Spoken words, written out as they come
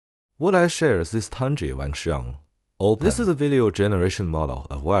What I share is this Tanji Wangsheng. Open. This is a video generation model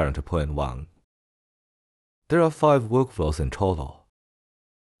of Wan 2.1. There are 5 workflows in total.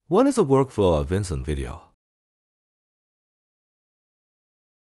 One is a workflow of instant video.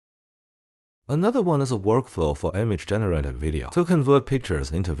 Another one is a workflow for image-generated video to convert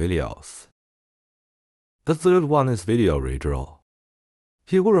pictures into videos. The third one is video redraw.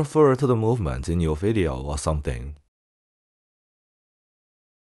 He will refer to the movement in your video or something.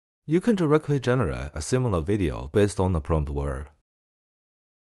 You can directly generate a similar video based on the prompt word.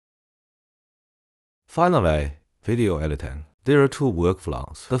 Finally, video editing. There are 2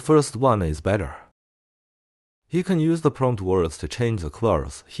 workflows. The first one is better. You can use the prompt words to change the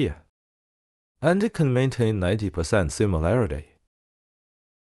colors here, and it can maintain 90% similarity.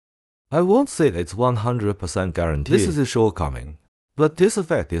 I won't say it's 100% guaranteed. This is a shortcoming, but this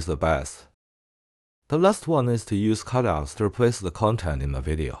effect is the best. The last one is to use cutouts to replace the content in the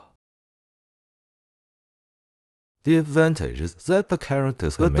video. The advantage is that the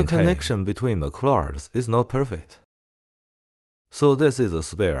characters can maintain, but the connection between the cards is not perfect. So this is a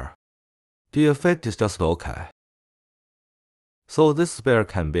spare. The effect is just okay. So this spare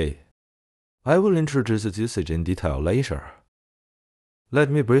can be. I will introduce its usage in detail later. Let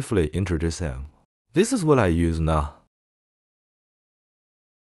me briefly introduce him. This is what I use now.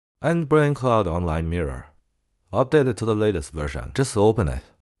 And Brain Cloud Online Mirror. Updated to the latest version. Just open it.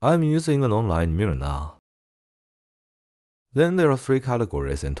 I'm using an online mirror now. Then there are 3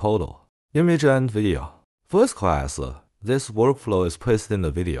 categories in total. Image and video. First class, this workflow is placed in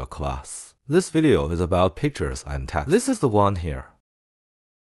the video class. This video is about pictures and text. This is the one here.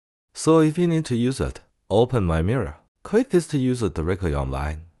 So if you need to use it, open my mirror. Click this to use it directly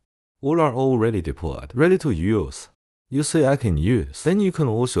online. All are already deployed, ready to use. You say I can use, then you can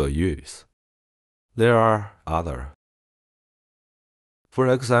also use. There are other. For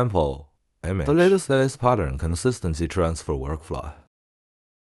example, image. The latest is pattern consistency transfer workflow.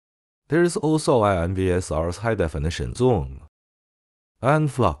 There is also INVSR's high definition zone and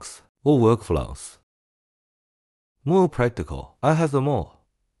flux, all workflows. More practical, I have them all,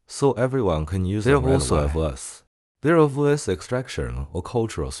 so everyone can use them. There also have voice. There are voice extraction or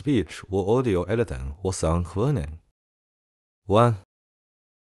cultural speech or audio editing or sound cloning. 1.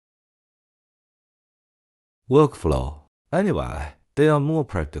 Workflow. Anyway, they are more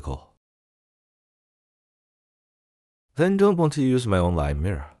practical. Then don't want to use my online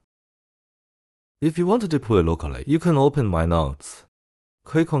mirror. If you want to deploy locally, you can open my notes.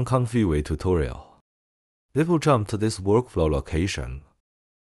 Click on ComfyUI tutorial. It will jump to this workflow location.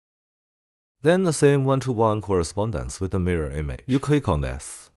 Then the same one-to-one correspondence with the mirror image. You click on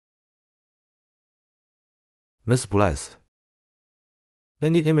this. Misplaced.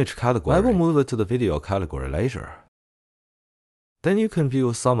 In the image category, I will move it to the video category later. Then you can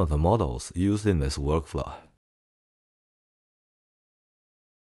view some of the models used in this workflow.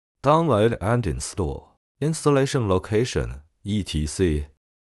 Download and install. Installation location, etc.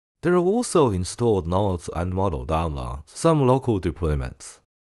 There are also installed nodes and model downloads, some local deployments.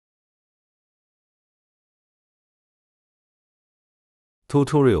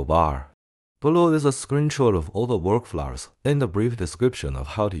 Tutorial bar. Below is a screenshot of all the workflows and a brief description of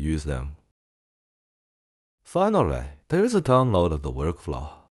how to use them. Finally, there is a download of the workflow.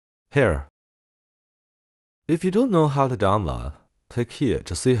 Here. If you don't know how to download, click here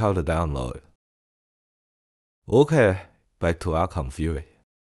to see how to download. Okay, back to our ComfyUI.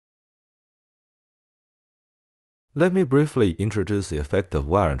 Let me briefly introduce the effect of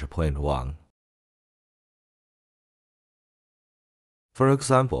Wan 2.1. For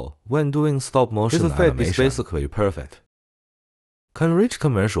example, when doing stop-motion animation, this effect is basically perfect. Can reach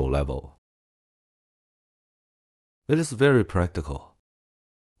commercial level. It is very practical.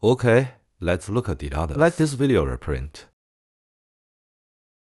 Okay, let's look at the others. Like this video reprint.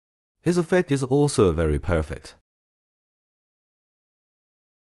 His effect is also very perfect.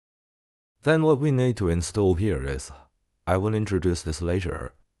 Then what we need to install here is, I will introduce this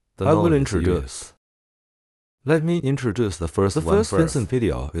later. Let me introduce the first one first. The first instant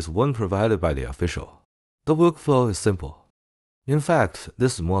video is one provided by the official. The workflow is simple. In fact,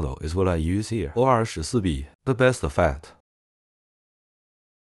 this model is what I use here, OR14B, the best effect.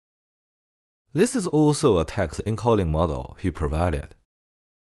 This is also a text encoding model he provided.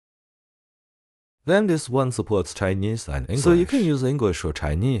 Then this one supports Chinese and English, so you can use English or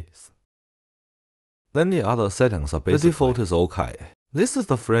Chinese. Then the other settings are basically, the default is OK. This is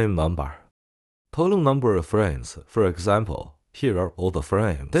the frame number. Total number of frames, for example, here are all the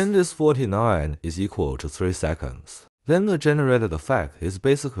frames. Then this 49 is equal to 3 seconds. Then the generated effect is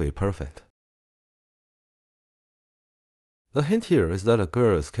basically perfect. The hint here is that a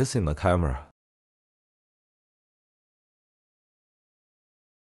girl is kissing the camera.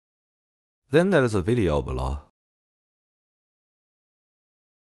 Then there is a video below.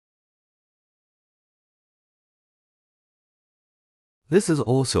 This is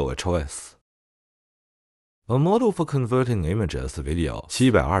also a choice. A model for converting images to video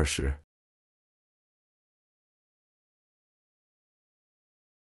 720.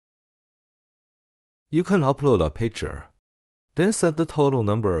 You can upload a picture, then set the total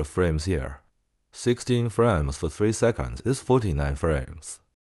number of frames here. 16 frames for 3 seconds is 49 frames.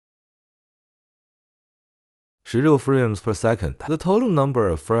 16 frames per second. The total number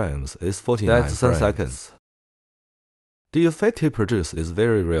of frames is 49 That's 10 seconds. The effect he produced is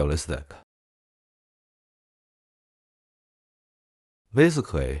very realistic.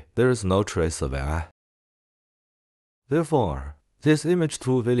 Basically, there is no trace of AI. Therefore, this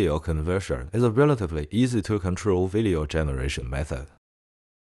image-to-video conversion is a relatively easy-to-control video generation method.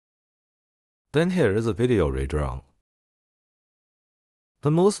 Then here is a video redrawn.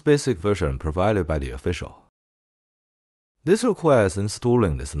 The most basic version provided by the official. This requires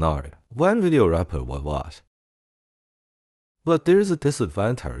installing this node. One video wrapper will watch. But there is a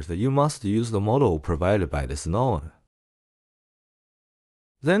disadvantage that you must use the model provided by this node.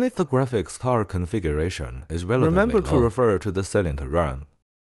 Then if the graphics card configuration is relatively remember to refer to the setting to run.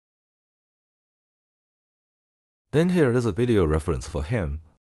 Then here is a video reference for him.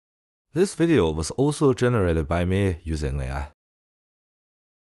 This video was also generated by me using AI.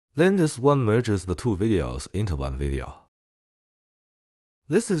 Then this one merges the two videos into one video.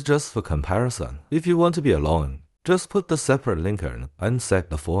 This is just for comparison. If you want to be alone, just put the separate link in and set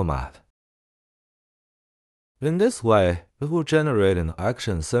the format. In this way, it will generate an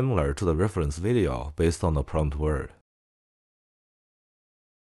action similar to the reference video based on the prompt word.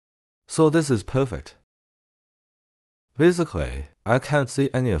 So this is perfect. Basically, I can't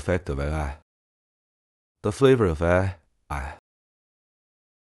see any effect of AI. The flavor of AI.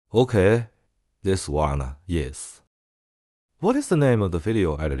 Okay, this one, yes. What is the name of the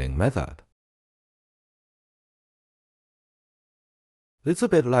video editing method? It's a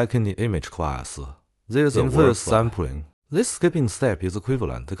bit like in the image class. There's a inverse sampling. This skipping step is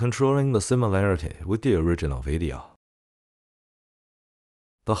equivalent to controlling the similarity with the original video.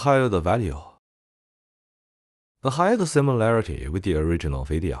 The higher the value, the higher the similarity with the original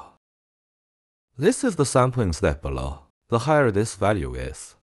video. This is the sampling step below. The higher this value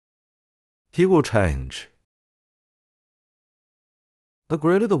is, he will change. The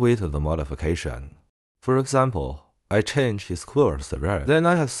greater the weight of the modification. For example, I change his clothes to red, then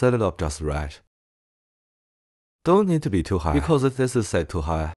I have set it up just right. Don't need to be too high, because if this is set too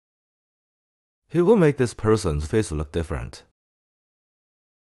high, he will make this person's face look different.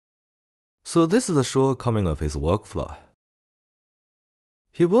 So this is a shortcoming of his workflow.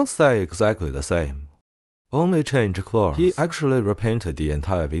 He won't stay exactly the same, only change clothes. He actually repainted the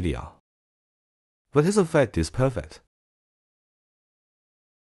entire video. But his effect is perfect.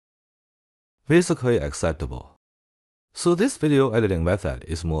 Basically acceptable. So this video editing method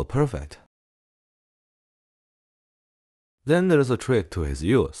is more perfect. Then there is a trick to his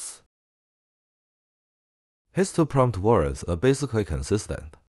use. His two prompt words are basically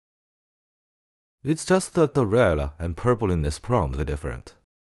consistent. It's just that the red and purple in this prompt are different.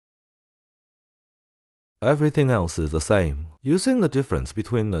 Everything else is the same, using the difference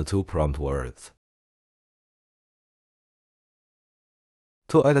between the two prompt words.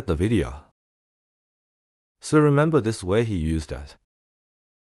 To edit the video. So remember this way he used it.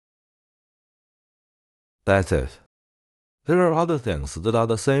 That's it. There are other things that are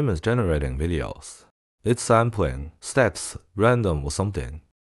the same as generating videos. It's sampling, steps, random or something,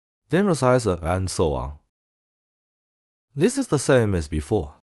 then resizer and so on. This is the same as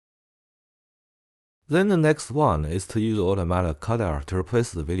before. Then the next one is to use automatic cutout to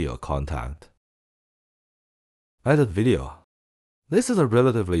replace the video content. Edit video. This is a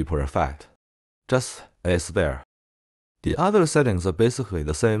relatively poor effect. Just is there. The other settings are basically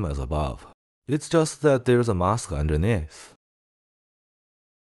the same as above. It's just that there's a mask underneath.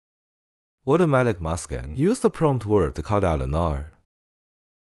 Automatic masking. Use the prompt word to cut out a node.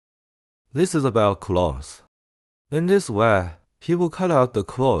 This is about clothes. In this way, he will cut out the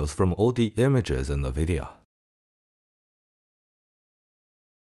clothes from all the images in the video.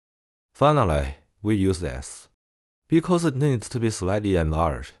 Finally, we use this, because it needs to be slightly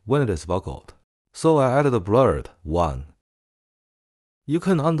enlarged when it is buckled. So I added a blurred Wan. You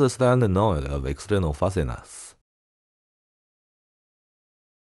can understand the node of external fuzziness.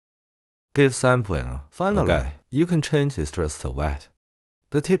 Give sampling. Finally, you can change his dress to white.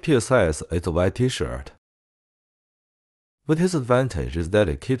 The tip here says it's a white t-shirt. The disadvantage is that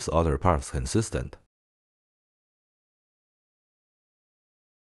it keeps other parts consistent.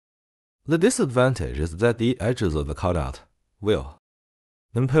 The disadvantage is that the edges of the cutout will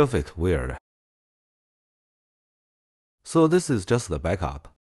imperfect weird. So this is just the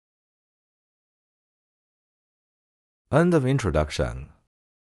backup. End of introduction.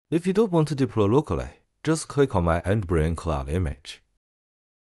 If you don't want to deploy locally, just click on my EndBrain Cloud image.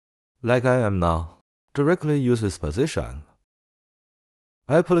 Like I am now, directly use its position.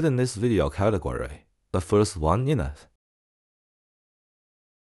 I put it in this video category, the first one in it.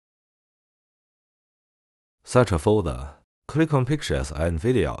 Search a folder. Click on Pictures and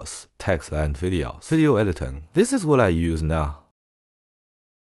Videos, Text and Videos, Video Editing. This is what I use now.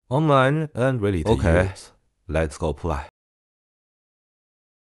 Online and ready to use. Let's go play.